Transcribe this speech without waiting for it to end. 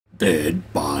Dead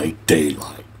by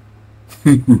Daylight.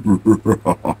 Yo,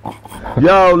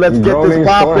 let's get this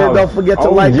poppin'. Don't forget to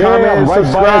like, comment, and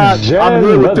subscribe. I'm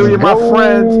here with three of my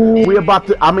friends.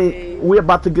 We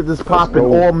about to get this poppin'.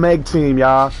 All Meg team,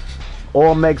 y'all.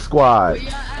 All Meg squad.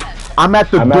 I'm at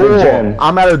the door.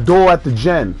 I'm at a door at the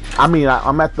gen. I'm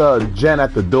at the gen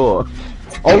at the door.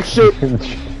 Oh shit!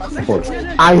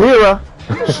 I hear her.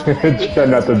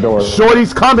 Gen at the door.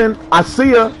 Shorty's coming. I see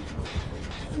her.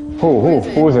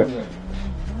 Who is it?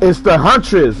 It's the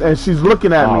Huntress, and she's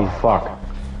looking at me. Oh fuck!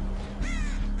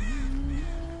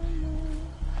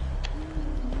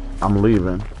 I'm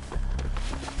leaving.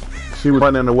 She was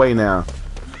running away now.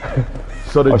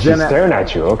 So the she's staring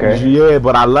at you. Okay. Yeah,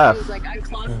 but I left. Like, I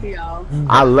clocked y'all.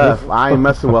 I left. I ain't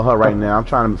messing with her right now. I'm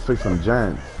trying to fix some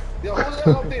gens. Yo,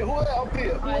 who up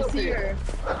there? I see her.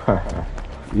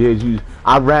 Yeah,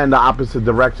 I ran the opposite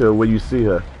direction where you see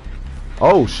her.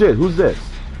 Oh shit, who's this?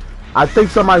 I think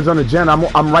somebody's on the gen.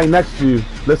 I'm right next to you.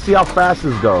 Let's see how fast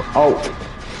this go. Oh.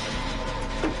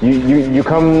 You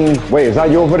come. Wait, is that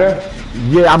you over there?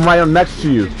 Yeah, I'm right on next to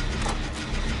you.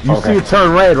 You see it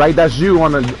turn red, right? That's you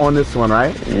on this one,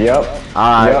 right? Yep.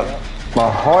 Alright. Yep. My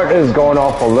heart is going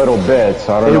off a little bit,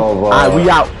 so I don't know if, Alright,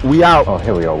 we out. Oh,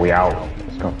 here we go, we out.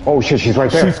 Let's go. Oh shit, she's right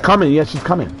there. She's coming, yeah, she's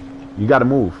coming. You gotta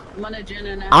move. I'm on a gen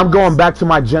in I'm going back to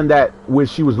my gen where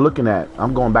she was looking at.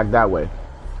 I'm going back that way.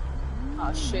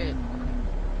 Oh shit.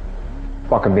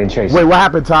 Fucking being chased. Wait, what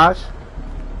happened, Taj?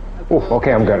 Ooh,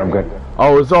 okay, I'm good.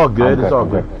 Oh, it's all good, it's all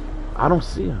good. good. I don't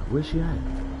see her. Where's she at?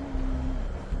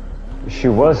 She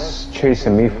was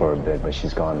chasing me for a bit, but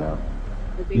she's gone now.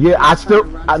 Yeah, I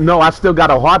still got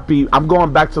a heartbeat. I'm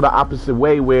going back to the opposite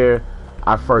way where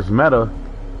I first met her.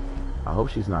 I hope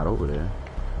she's not over there.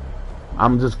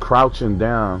 I'm just crouching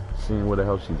down, seeing where the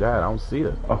hell she's at. I don't see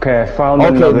her. Okay, I found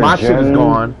another Okay, my gen. shit is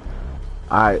gone.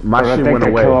 Alright, my shit went away. I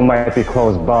think the killer might be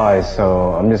close by,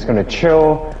 so I'm just gonna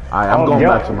chill. Alright, I'm going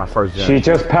back to my first gen. She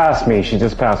just passed me. She's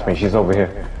over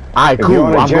here. Alright, cool.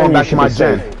 I'm going back to my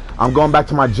gen. I'm going back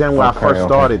to my gen where I first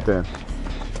started then.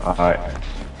 Alright.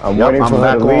 I'm waiting for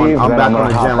her to leave, I'm back on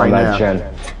the gen right now.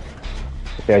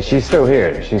 Yeah, she's still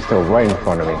here. She's still right in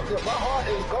front of me.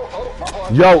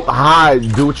 Yo, hi,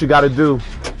 do what you gotta do.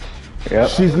 Yep.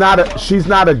 She's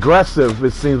not aggressive,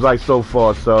 it seems like so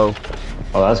far, so.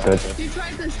 Oh, that's good. She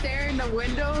tried to stare in the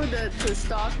window to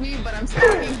stalk me, but I'm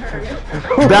stalking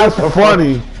her. That's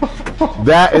funny.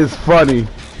 That is funny.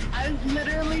 I was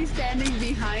literally standing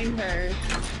behind her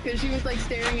because she was like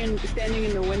standing in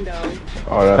the window.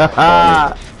 Oh, that's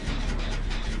funny.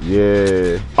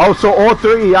 Yeah. Oh, so all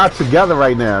three of y'all together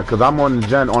right now, because I'm on the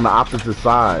gen on the opposite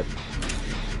side.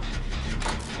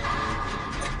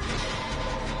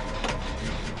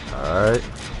 Alright.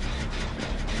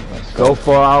 So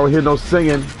far, I don't hear no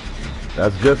singing.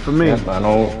 That's good for me. Yep, I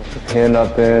don't hear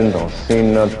nothing, don't see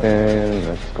nothing.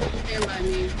 Let's go. Stand by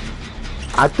me.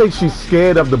 I think she's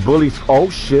scared of the bullies. Oh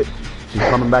shit. She's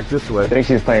coming back this way. I think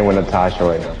she's playing with Natasha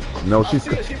right now. No, she's... She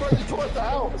running towards the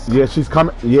house. Yeah, she's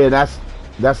coming. Yeah,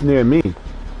 that's near me.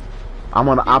 I'm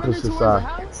on the opposite side. The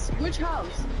house? Which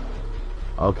house?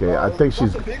 Okay, I think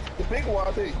she's... The big one,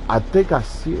 I think. I think I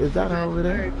see... Is that her over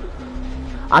there?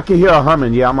 I can hear her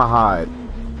humming. Yeah, I'ma hide.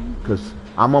 Because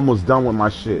I'm almost done with my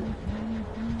shit.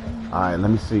 Alright,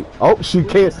 let me see. Oh, she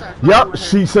can't... Yup,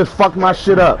 she said fuck my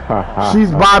shit up.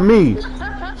 She's by me.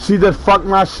 She just fucked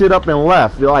my shit up and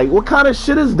left. You're like, what kind of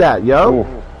shit is that, yo?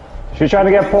 Ooh. She's trying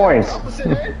to get points.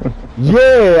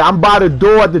 Yeah, I'm by the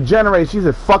door at the generator. She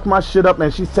said fuck my shit up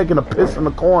and she's taking a piss in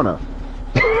the corner.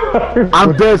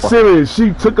 I'm dead serious.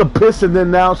 She took a piss and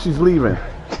then now she's leaving.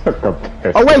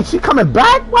 Oh wait, she coming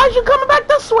back? Why is she coming back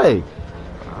this way?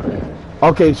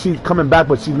 Okay, she's coming back,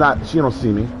 but she don't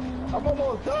see me. I'm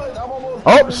almost done.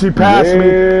 Oh, she passed me.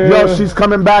 Yo, she's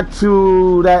coming back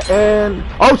to that end.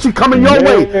 Oh, she coming your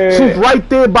way. She's right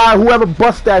there by whoever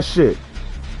bust that shit.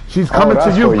 She's coming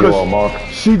to you because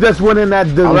she just went in that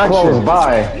direction. I'm close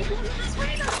by.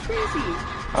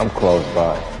 I'm close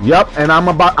by. Yep, and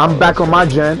I'm back on my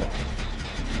gen. Yo,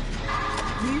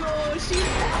 she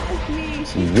passed me.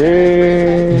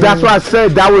 Yeah. That's why I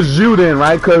said that was you then,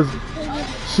 right? Because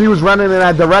she was running in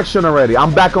that direction already.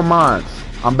 I'm back on mine.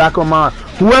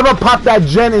 Whoever popped that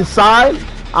gen inside,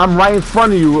 I'm right in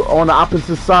front of you on the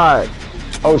opposite side.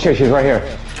 Oh shit, she's right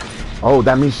here. Oh,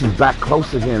 that means she's back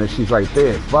close again and she's right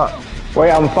there. Fuck.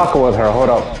 Wait, I'm fucking with her. Hold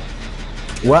up.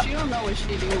 What? She don't know what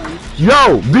she's doing.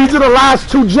 Yo, these are the last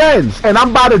two gens and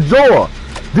I'm by the door.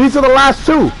 These are the last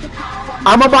two.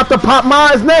 I'm about to pop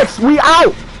mine next. We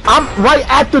out. I'm right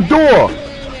at the door.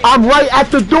 I'm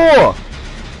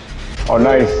Oh,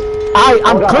 nice.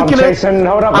 I'm clicking it.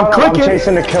 Hold up, I'm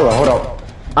chasing the killer. Hold up.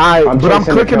 Alright, but I'm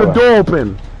clicking the door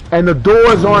open. And the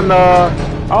door's on the...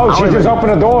 Oh, she just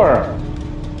opened the door.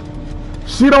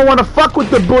 She don't want to fuck with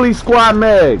the bully squad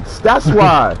Megs. That's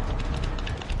why.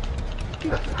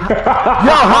 Yo,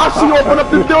 how she open up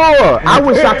the door? I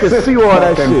wish I could see all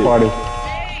that shit. Funny.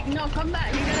 Hey, no, come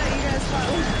back. You gotta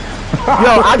stop.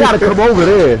 Yo, I gotta come over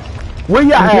there. Where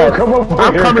y'all at?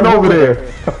 I'm coming over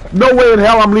there. No way in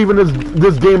hell I'm leaving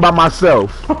this game by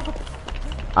myself.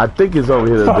 I think it's over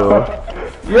here, the door.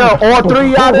 Yo, all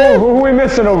three y'all there? Who we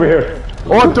missing over here?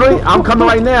 All three? I'm coming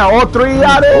right now. All three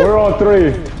y'all there? We're all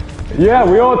three. Yeah,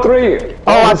 we all three.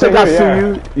 Oh, I think I see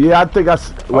you. Yeah, I think I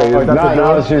see. Wait, is that the door?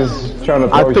 No, she's trying to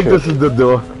throw I think this is the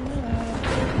door.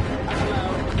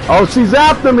 Oh, she's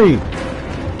after me.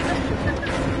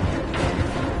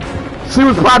 She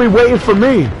was probably waiting for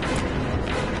me.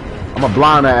 I'm gonna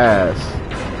blind her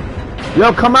ass.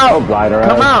 Yo, come out. Oh, blind her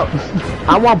come ass. out.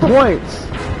 I want points.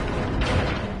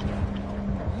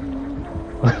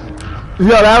 Yo,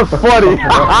 that was funny.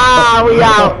 We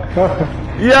out.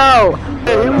 Yo,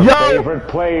 favorite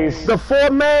place. The 4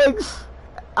 Megs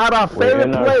at our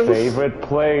favorite place. Our favorite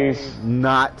place.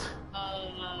 Not.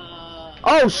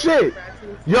 Oh shit.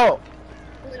 Yo.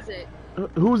 Who is it?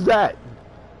 Who's that?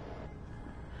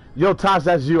 Yo, Tosh,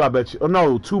 that's you, I bet you. Oh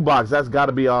no, 2 box. That's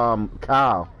gotta be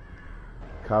Kyle.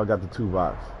 Kyle got the 2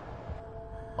 box.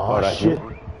 Oh shit.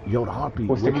 You. Yo, the heartbeat.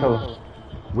 What's the killer?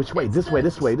 Which way? This way,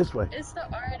 this way, this way. It's the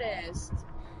artist.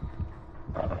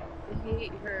 I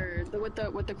hate her.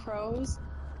 With the crows.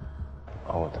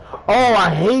 Oh, I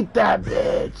hate that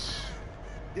bitch.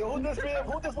 Yo, who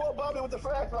just walked by me with the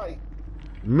flashlight?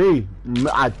 Me,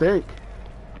 I think.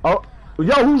 Oh,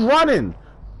 yo, who's running?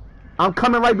 I'm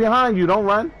coming right behind you. Don't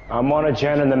run. I'm on a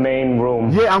gen in the main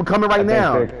room. Yeah, I'm coming right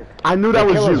now. I knew that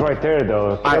was you. The killer's right there,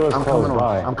 though. The killer's close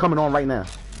by. I'm coming on right now.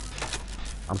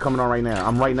 I'm coming on right now.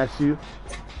 I'm right next to you.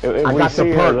 If I we got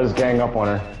see the her, perk. let's gang up on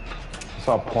her.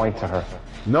 So I'll point to her.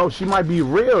 No, she might be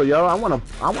real, yo. I wanna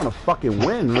fucking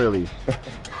win, really.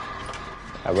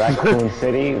 At Raccoon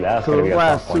City, that's gonna be a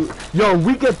tough one. Yo, if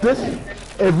we get this,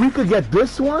 if we could get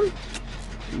this one,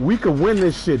 we could win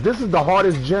this shit. This is the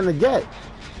hardest gen to get.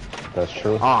 That's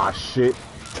true. Ah, shit.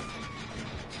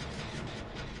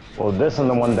 Well, this and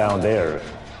the one down there.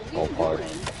 Oh, part.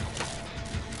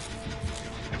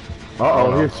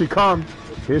 Uh-oh, here she comes.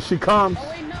 Here she comes. Oh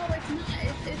wait, no, it's not.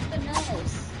 It's the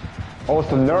nurse. Oh, it's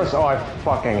the nurse? Oh, I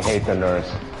fucking hate the nurse.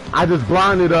 I just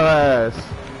blinded her ass.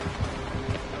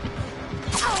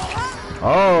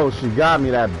 Oh, she got me,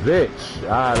 that bitch.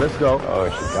 Alright, let's go. Oh,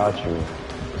 she got you.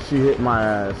 She hit my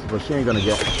ass, but she ain't gonna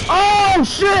get... Oh,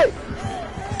 shit!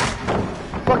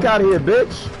 Fuck out of here,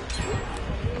 bitch.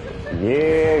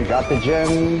 Yeah, got the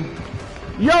gem.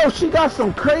 Yo, she got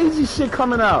some crazy shit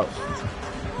coming out.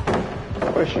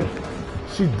 Where is she?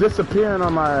 She's disappearing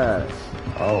on my ass.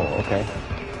 Oh, okay.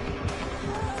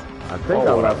 I think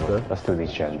I left her. Let's do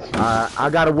these gens. I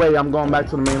got away. I'm going back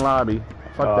to the main lobby.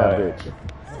 Fuck that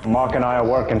bitch. Mark and I are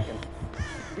working.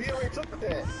 We already took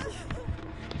that.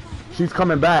 She's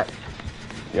coming back.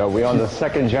 Yo, we on the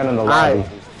second gen in the lobby.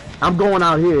 I'm going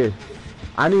out here.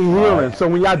 I need healing. So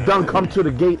when y'all done, come to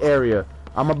the gate area.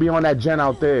 I'm gonna be on that gen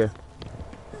out there.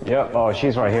 Yep. Oh,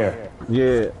 she's right here.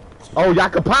 Yeah. Oh, y'all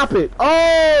can pop it.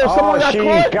 Oh, someone got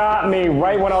caught. She got me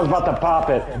right when I was about to pop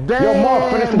it. Damn. Yo,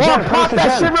 Mark, finish the gen. Mark, pop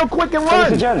that shit real quick and run.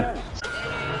 Finish the gen.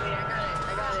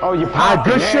 Oh, you popped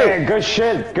good shit. Good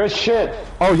shit. Good shit.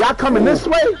 Oh, y'all coming this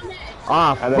way?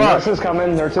 Ah, and fuck. the nurse is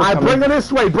coming. Nurse is coming. Bring her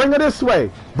this way. Bring her this way.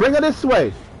 Bring her this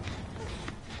way.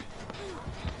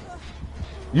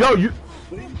 Yo, you...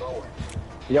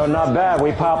 Yo, not bad.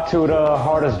 We popped 2 of the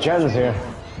hardest gens here.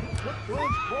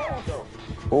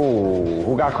 Ooh,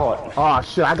 who got caught? Oh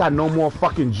shit, I got no more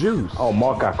fucking juice. Oh,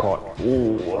 Mark got caught.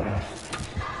 Ooh.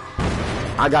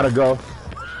 I gotta go.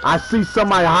 I see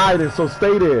somebody hiding, so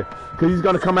stay there. Cause he's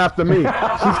gonna come after me.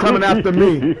 She's coming after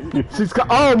me.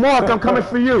 Oh, Mark, I'm coming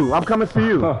for you. I'm coming for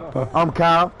you. I'm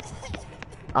Kyle.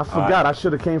 I forgot. I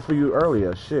should have came for you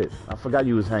earlier. Shit. I forgot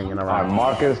you was hanging around.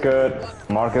 Mark is good.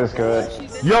 Mark is good.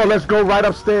 Yo, let's go right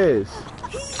upstairs.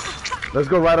 Let's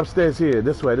go right upstairs here.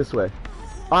 This way, this way.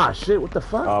 Ah, shit. What the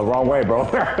fuck? Wrong way, bro.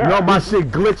 No, my shit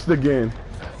glitched again.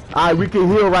 Alright, we can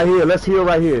heal right here. Let's heal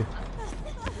right here.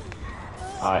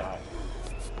 Alright.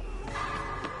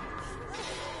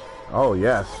 Oh,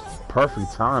 yes.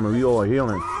 Perfect timing. We all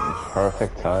healing.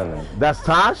 Perfect timing. That's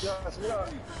Tosh?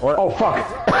 Oh, fuck.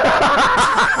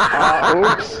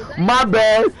 Oops. My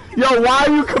bad. Yo, why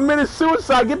are you committing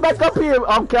suicide? Get back up here,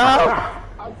 Kyle.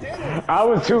 I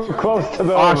was too close to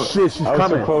the... Oh, shit. She's coming. I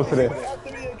was too close to it.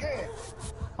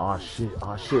 Oh, shit.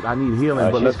 Oh, shit. I need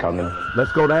healing. But she's coming.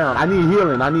 Let's go down. I need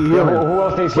healing. I need healing. Who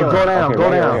else needs healing? Go down. Okay, go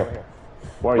right down. Here.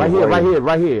 Where are Right you? here, Where are you?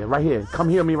 right here, right here. Come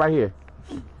hear me right here.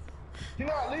 She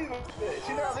not leaving.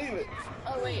 She not leaving.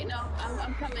 Oh wait, no,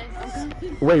 I'm coming. I'm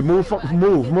coming. Wait, move.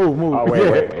 Oh, wait,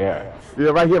 Yeah. wait, yeah. Yeah,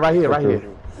 right here.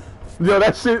 Yo,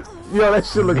 that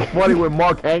shit looks funny with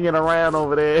Mark hanging around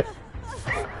over there.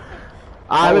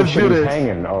 Alright, let's do this.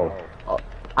 Hanging. Oh.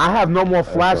 I have no more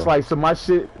flashlights, so my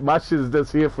shit is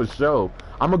just here for show.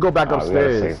 I'm gonna go back We gotta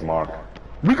upstairs. save Mark.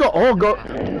 We go all go.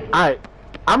 Alright,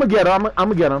 I'm gonna get him. I'm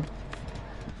gonna get him.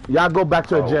 Y'all go back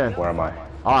to a gen. Where am I?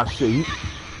 Oh shit,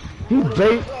 he's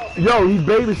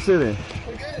babysitting.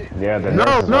 Yeah, the No,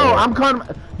 nurse is no, right I'm coming.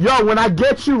 Yo, when I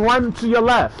get you, run to your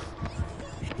left.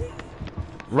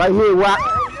 Right here, where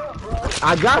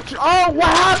I got you. Oh, what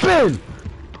happened?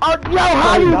 Oh, yo,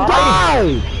 how you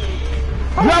died?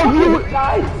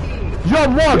 Yo,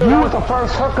 Mark, here. you was the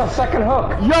first hook or second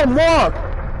hook. Yo, Mark,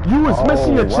 you was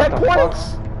missing your what the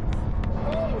checkpoints?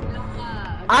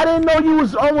 I didn't know you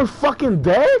was almost fucking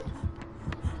dead.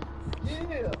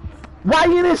 Yeah. Why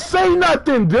you didn't say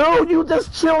nothing, dude? You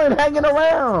just chilling, hanging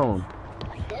around.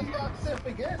 That's why I said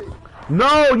forget it.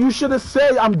 No, you should have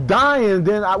said I'm dying.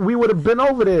 Then we would have been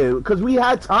over there because we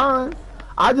had time.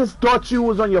 I just thought you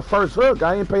was on your first hook.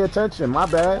 I didn't pay attention. My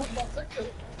bad.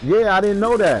 Yeah, I didn't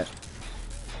know that.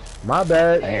 My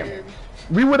bad. Damn.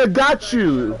 We would have got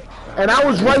you, and I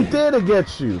was right there to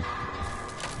get you.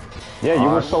 Yeah, you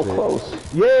were so shit. close.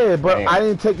 Yeah, but Damn. I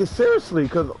didn't take it seriously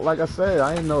because, like I said,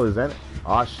 I didn't know there's any.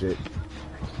 Oh shit.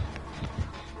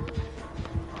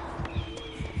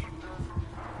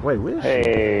 Wait, where's she?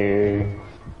 Hey.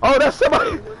 Oh, that's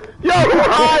somebody. Yo, who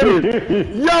hiding?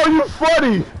 Yo, you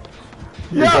funny.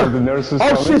 Yo. The nurse is Oh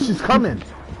coming? shit, she's coming.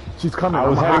 She's coming. I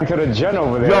was heading to the gen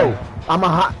over there. Yo, I'm a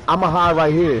high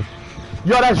right here.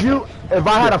 Yo, that's you. If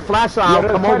I had a flashlight, I'll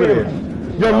come over there.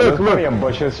 Yo, look. Plenty of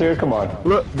bushes here. Come on.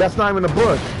 Look, that's not even a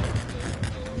bush.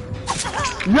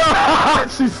 Yo,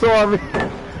 she saw me.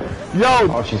 Yo,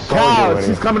 Oh, she saw Kyle, you already.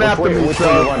 she's coming Which after way- me, which so.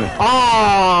 way you running?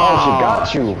 Oh, She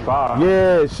got you. Fuck.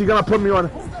 Yeah, she gonna put me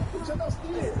on.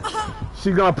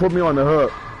 She's gonna put me on the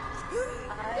hook.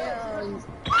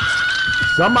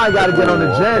 Somebody gotta get on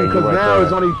the gen because now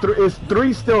it's only three. It's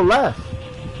three still left.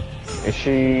 Is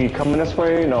she coming this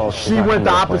way? No. She went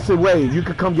the opposite way. You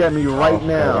could come get me right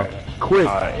now, quick.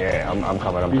 Yeah, I'm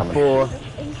coming. I'm before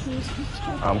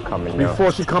coming. I'm coming. Yo.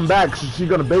 before she come back, she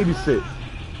gonna babysit.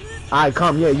 Alright,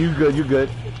 come. Yeah, you good. You good.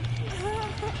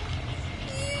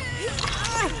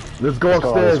 Let's go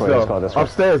upstairs though.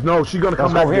 Upstairs. No, she gonna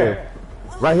come back here.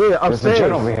 Right here, upstairs. There's a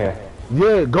gen over here.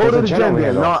 Yeah, go to the gen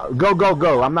there. Here, No,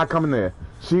 go. I'm not coming there.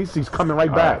 She's coming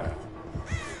right back.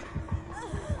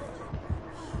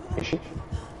 Is she?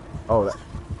 Oh, that.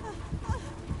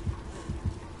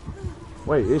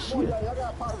 Wait, is she? Y'all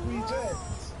got part 3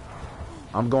 gens.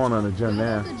 I'm going on the gen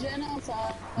now. The gen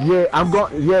outside. Yeah, I'm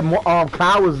going. Yeah,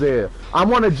 Kyle was there.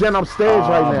 I'm on the gen upstairs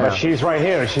right now. But she's right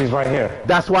here. She's right here.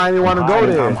 That's why I didn't want to go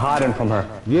there. I'm hiding from her.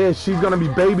 Yeah, she's gonna be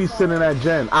babysitting that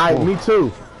gen. Alright, me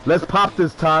too. Let's pop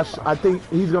this, Tosh. I think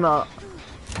he's gonna.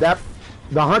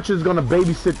 The Huntress gonna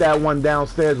babysit that one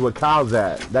downstairs where Kyle's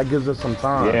at. That gives us some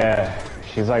time. Yeah,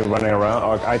 she's like running around.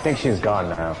 Oh, I think she's gone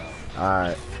now.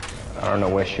 Alright. I don't know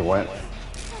where she went.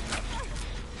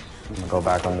 I'm gonna go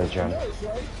back on the gen.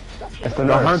 It's the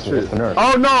nurse. Huntress. It's the nurse.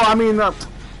 Oh no, I mean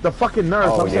the fucking nurse.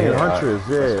 Oh, I'm saying yeah. Huntress.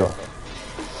 Let's Yeah. go.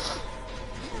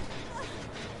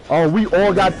 Oh, we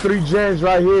all got 3 gens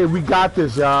right here. We got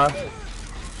this, y'all.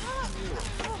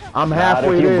 I'm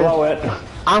halfway if you there. blow it.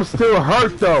 I'm still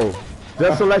hurt though.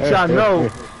 Just to let y'all know.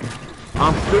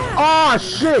 I'm still. Oh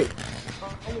shit!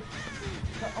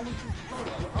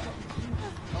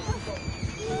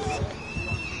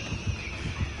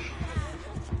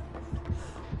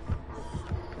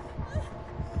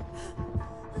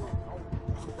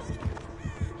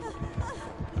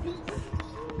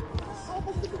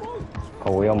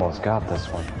 Oh, we almost got this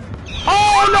one.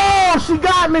 Oh no! She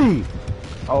got me!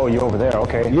 Oh, you over there?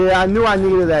 Okay. Yeah, I knew I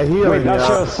needed that healing. Wait, that's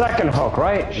y'all. your second hook,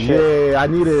 right? Shit. Yeah, I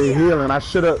needed a healing. I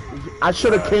should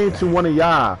have came to one of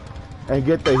y'all and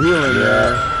get the healing,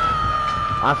 man.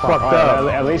 I fucked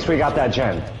up. At least we got that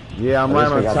gen. Yeah, I'm right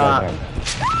on top.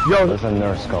 Yo, there's a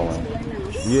nurse going.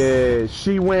 yeah,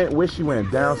 she went. Where she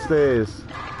went? Downstairs.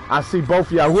 I see both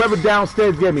of y'all. Whoever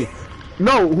downstairs get me.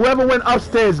 No, whoever went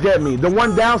upstairs get me. The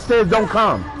one downstairs don't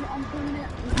come.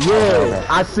 Yeah, okay.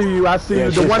 I see you. I see you.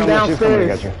 The one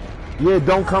downstairs. Yeah,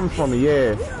 don't come for me.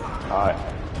 Yeah. Alright.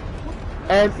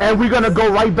 And we're gonna go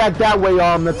right back that way,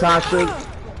 Natasha,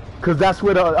 cause that's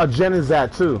where a gen is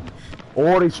at too.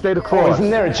 Or they straight across. Oh, isn't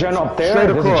there a gen up there? Straight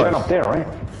There's across. a gen up there, right?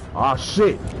 Oh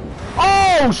shit!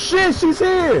 Oh shit! She's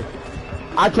here.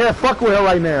 I can't fuck with her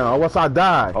right now, or else I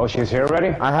die. Oh, she's here already?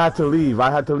 I had to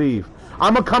leave.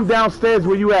 I'm gonna come downstairs.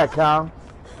 Where you at, Kyle?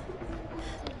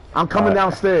 I'm coming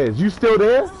downstairs. You still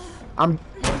there?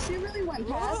 She really went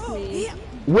past me.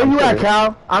 Where you at,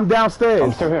 Kyle? I'm downstairs.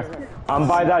 I'm still here. I'm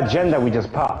by that gen that we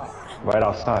just popped. Right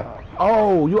outside.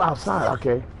 Oh, you outside?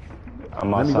 Okay.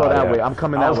 I'm outside. Let me go that way. I'm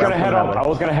coming that way. I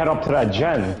was gonna head up to that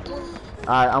gen.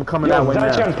 Alright, I'm coming that way now.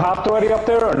 Is that gen popped already up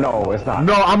there or no? It's not.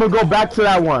 No, I'm gonna go back to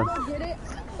that one.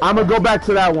 I'm gonna go back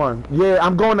to that one. Yeah,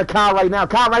 I'm going to Kyle right now.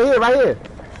 Kyle, right here, right here.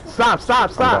 Stop.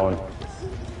 I'm going.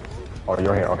 Oh,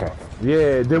 you're here. Okay.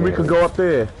 Yeah, then we could go up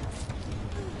there.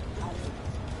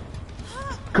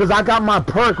 Cause I got my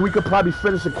perk. We could probably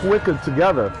finish it quicker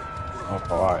together. Oh,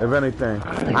 all right. If anything,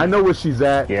 I know where she's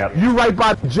at. Yeah. You right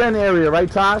by the gen area, right,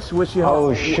 Tosh? Where she?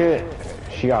 Oh shit!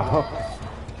 She got hooked.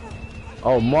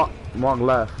 Oh, Mark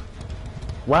left.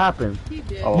 What happened?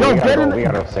 Oh, Yo, we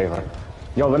gotta save her.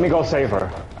 Yo, let me go save her.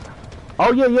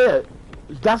 Oh yeah.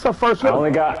 That's her first hit. I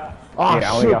only got. Oh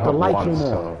yeah, shit! got The light once, came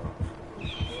on. so.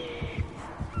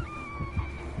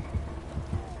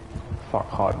 Fuck,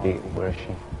 heartbeat. Where is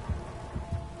she?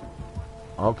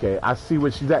 Okay, I see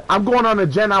where she's at. I'm going on the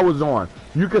gen I was on.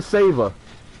 You can save her.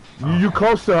 You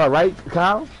close to her, right,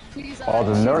 Kyle? Oh,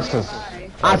 the nurses.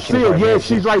 I see her. Yeah,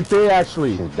 she's right there,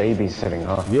 actually. She's babysitting,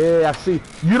 huh? Yeah, I see.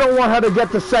 You don't want her to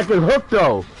get the second hook,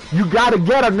 though. You gotta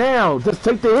get her now. Just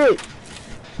take the hit.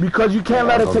 Because you can't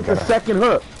let her take the second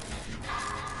hook.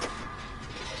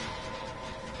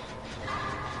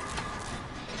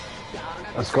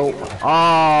 Let's go.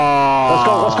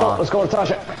 Oh. Let's go,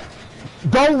 Natasha.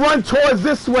 Don't run towards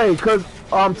this way, cause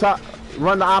run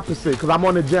the opposite, cause I'm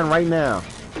on the gen right now.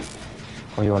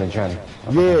 Oh, you on a gen?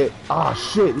 Okay. Yeah. Oh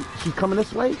shit. She's coming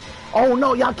this way? Oh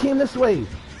no, y'all came this way.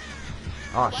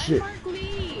 Oh shit.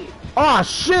 Oh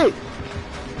shit.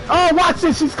 Oh, watch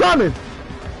it. She's coming.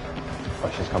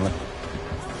 Oh, she's coming.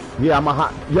 Yeah, I'm a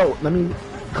hot. Yo, let me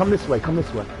come this way. Come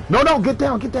this way. No, get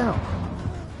down.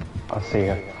 I'll see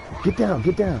you. Get down.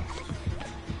 Get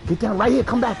down right here.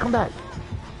 Come back.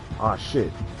 Oh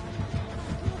shit.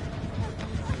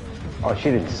 Oh,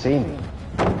 she didn't see me.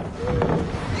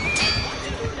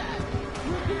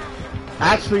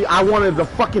 Actually, I wanted to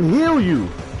fucking heal you.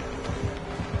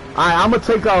 Alright, I'm gonna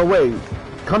take her away.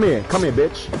 Come here,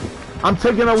 bitch. I'm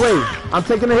taking her away. I'm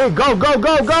taking her hit.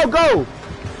 Go.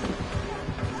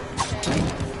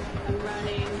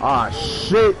 Ah,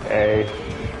 shit. Hey.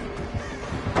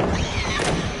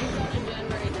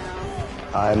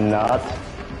 I'm not.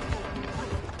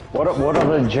 What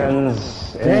other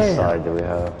gens inside do we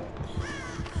have?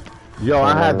 Yo,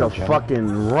 I had to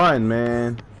fucking run,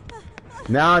 man.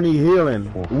 Now I need healing.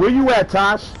 Where you at,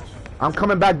 Tosh? I'm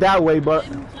coming back that way, but...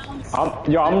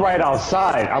 I'm right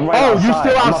outside. Oh, you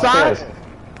still outside?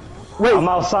 Wait. I'm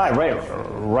outside, right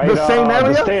the same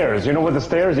area? The stairs. You know where the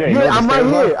stairs? Yeah, yeah,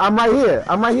 I'm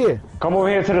right here. Come over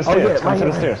here to the stairs. Come to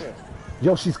the stairs.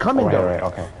 Yo, she's coming, though. Right,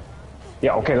 okay.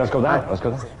 Yeah, okay, let's go down. Let's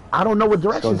go down. I don't know what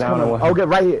direction she's coming. Okay,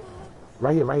 right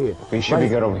here. We should be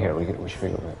good over here. We should be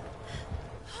good over here.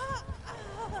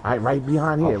 Alright, right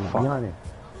behind here. Behind here.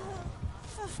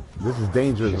 This is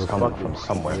dangerous. She's coming from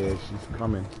somewhere. Yeah, she's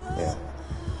coming. Yeah.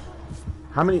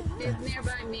 How many? She's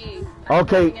nearby me.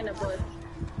 Okay.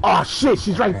 Oh shit,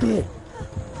 she's right there.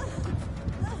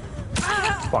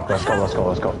 Fuck, let's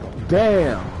go.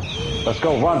 Damn. Let's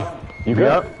go, run. You good?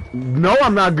 Yep. No,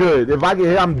 I'm not good. If I get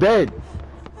hit, I'm dead.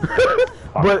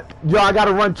 But yo, I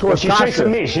gotta run towards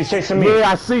Tasha. She's chasing me. Yeah,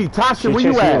 I see. Tasha, where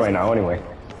you at? Right now, anyway.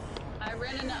 I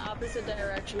ran in the opposite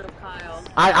direction of Kyle.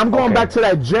 I'm going back to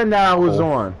that gen that I was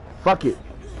on. Fuck it.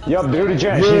 Yup, do the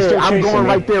gen. Yeah, she's still I'm going me.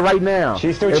 right there right now.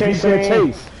 She's still chasing me.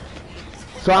 Chase.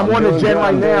 So I'm on the gen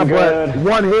right now, but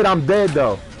one hit, I'm dead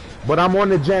though. But I'm on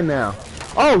the gen now.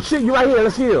 Oh shit, you right here.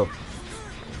 Let's heal.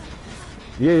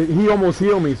 Yeah, he almost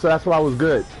healed me, so that's why I was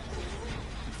good.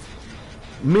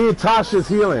 Me and Tasha's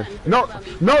healing. No,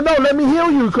 let me heal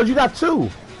you, because you got two.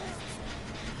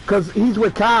 Because he's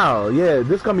with Kyle. Yeah,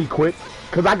 this gonna be quick.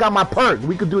 Because I got my perk.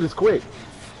 We could do this quick.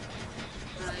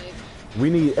 We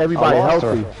need everybody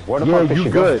healthy. Yeah, you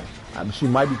good. She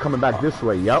might be coming back this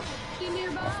way. Yep.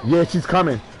 Yeah, she's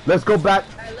coming. Let's go back.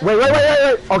 Wait.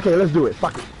 Okay, let's do it.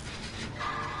 Fuck it.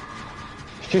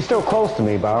 She's still close to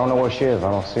me, but I don't know where she is. I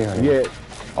don't see her anymore. Yeah.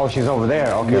 Oh, she's over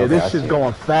there. Okay. Yeah, this shit's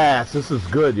going fast. This is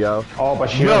good, yo. Oh, but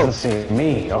she doesn't see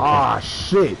me. Okay. Ah,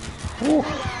 shit.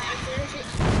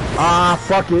 Ah,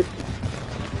 fuck it.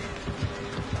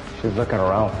 She's looking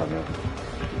around for me.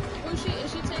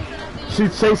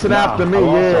 She's chasing after me,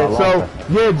 yeah. So,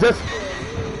 yeah,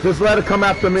 just let her come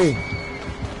after me.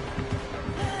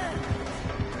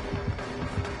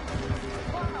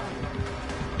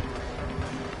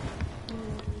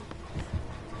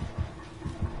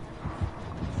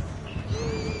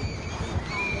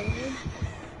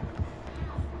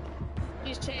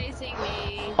 chasing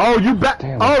me. Oh, you back?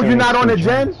 Oh, you're not on the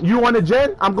gen? You on the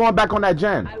gen? I'm going back on that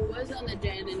gen. I was on the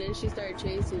gen, and then she started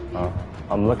chasing me.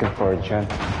 I'm looking for a gen.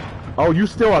 Oh, you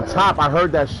still on top? I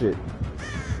heard that shit.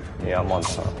 Yeah, I'm on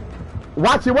top.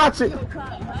 Watch it, watch it. Yo,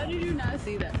 Kyle, how did you not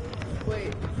see that?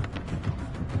 Wait.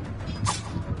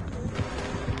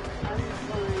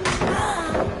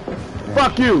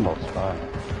 Fuck you.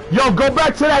 Yo, go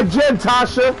back to that gen,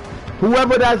 Tasha.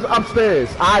 Whoever that's upstairs.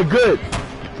 Alright, good.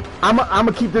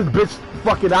 I'ma keep this bitch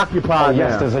fucking occupied now.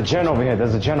 Yes, there's a gen over here.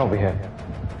 There's a gen over here.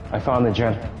 I found the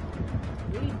gen.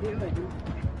 What are you doing?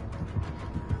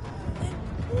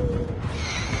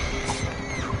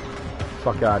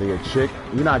 Fuck out of here, chick.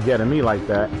 You're not getting me like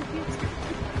that.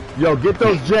 Yo, get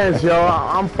those gens, yo.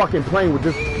 I'm fucking playing with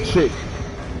this chick.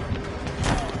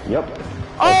 Yep.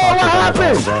 Oh, what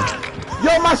happened?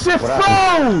 Yo, my shit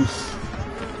froze!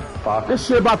 Fuck. This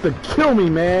shit about to kill me,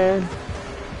 man.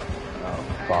 Oh,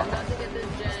 fuck.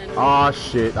 Oh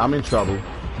shit, I'm in trouble.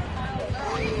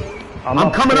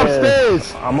 I'm coming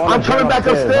upstairs. I'm coming back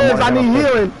upstairs. I need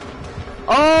healing.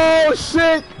 Oh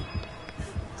shit.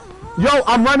 Yo,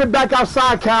 I'm running back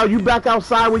outside, Cal. You back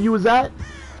outside where you was at?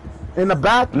 In the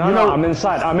back? No, no, I'm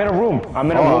inside. I'm in a room. I'm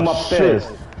in a room upstairs.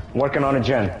 Shit. Working on a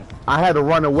gen. I had to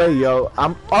run away, yo.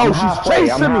 She's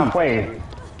chasing me.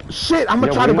 Shit, I'm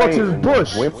gonna try to go to this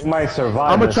bush. We might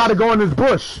survive. I'm gonna try to go in this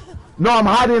bush. No, I'm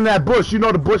hiding in that bush. You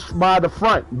know the bush by the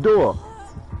front door.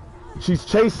 She's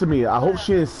chasing me. I hope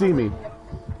she didn't see me.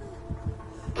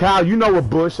 Cal, you know what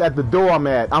bush at the door I'm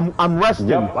at. I'm resting.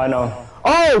 Yep, I know.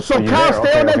 Oh, so Cal,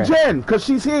 stay on that gen, cause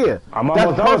she's here. I'm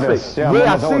almost done with this. Yeah,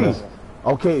 I see.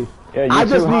 Okay. Yeah, I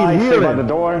just need healing. At the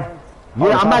door.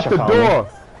 Yeah, I'm at the door.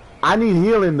 I need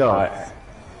healing though. Right.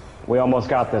 We almost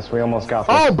got this. We almost got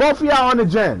this. Oh, both of y'all on the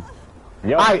gen.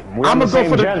 Yep. Alright, I'm gonna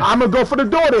go for the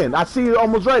door then. I see you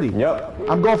almost ready. Yep.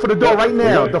 I'm going for the door right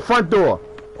now, the front door.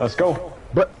 Let's go.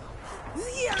 But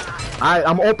alright,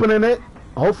 I'm opening it.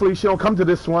 Hopefully she don't come to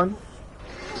this one.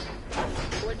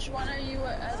 Which one are you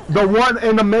at? The one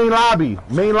in the main lobby.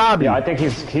 Main lobby. Yeah, I think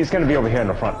he's gonna be over here in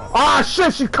the front. Ah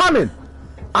shit, she's coming.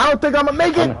 I don't think I'm gonna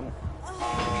make it.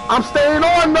 I'm staying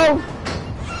on though.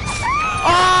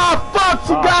 Ah fuck,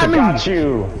 she got me. Got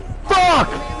you. Fuck.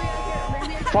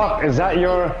 Fuck, is that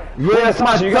your... Yeah, it's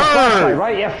my you got flashlight,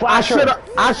 right? Yeah, flash her.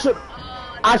 I should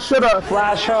have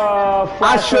Flash her.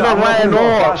 I should have ran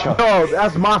off. No,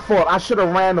 that's my fault. I should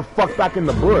have ran the fuck back in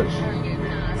the bush.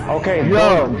 Okay,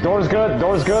 yo. Door's good.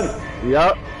 Door's good.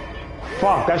 Yep.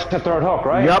 Fuck, that's the third hook,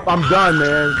 right? Yep, I'm done,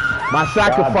 man. My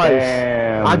sacrifice.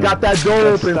 I got that door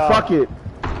open. Stuff. Fuck it.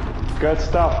 Good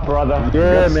stuff, brother. Yeah,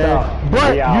 good man. Stuff.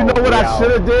 But you know what I should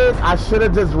have did? I should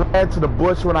have just ran to the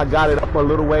bush when I got it up a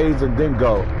little ways and then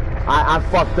go. I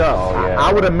fucked up. Oh, yeah.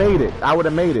 I would have made it. I would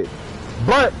have made it.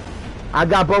 But I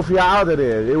got both of y'all out of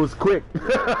there. It was quick.